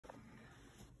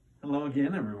Hello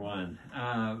again, everyone.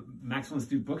 Maxwell's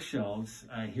do Bookshelves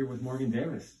here with Morgan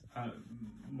Davis.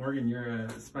 Morgan, you're a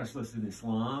specialist in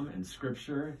Islam and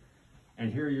scripture,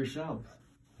 and here are your shelves.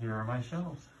 Here are my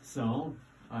shelves. So,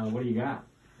 what do you got?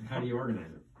 How do you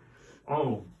organize it?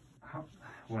 Oh,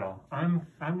 well, I'm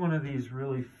one of these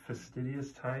really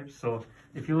fastidious types. So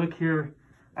if you look here,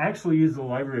 I actually use the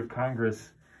Library of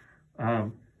Congress, Nice.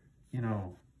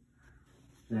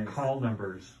 call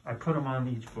numbers. I put them on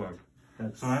each book.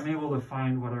 So I'm able to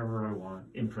find whatever I want.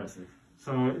 Impressive.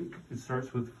 So it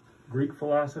starts with Greek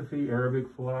philosophy, Arabic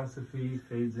philosophy,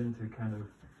 fades into kind of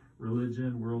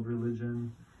religion, world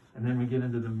religion, and then we get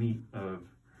into the meat of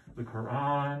the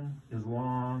Quran,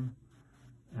 Islam,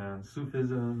 and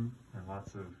Sufism, and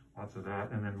lots of that,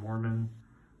 and then Mormon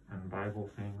and Bible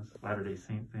things, Latter-day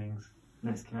Saint things.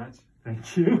 Nice catch.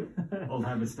 Thank you. Old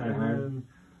habits die hard.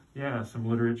 Yeah, some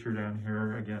literature down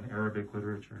here, again, Arabic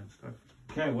literature and stuff.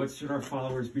 Okay, what should our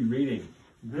followers be reading?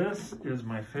 This is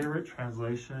my favorite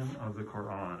translation of the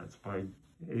Quran. It's by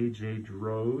A.J.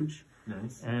 Droge.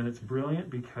 Nice. And it's brilliant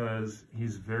because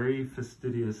he's very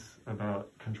fastidious about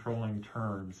controlling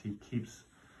terms. He keeps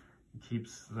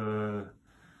the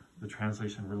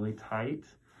translation really tight,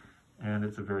 and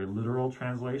it's a very literal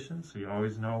translation, so you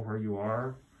always know where you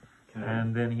are. Okay.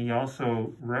 And then he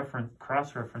also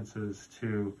cross-references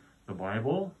to the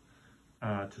Bible,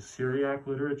 to Syriac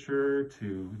literature,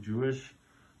 to Jewish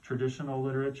traditional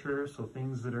literature. So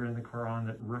things that are in the Quran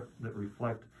that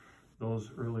reflect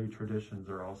those early traditions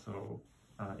are also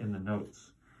in the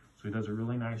notes. So he does a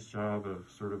really nice job of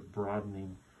sort of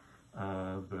broadening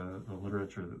the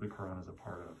literature that the Quran is a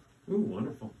part of. Ooh,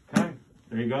 wonderful. Okay,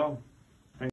 there you go.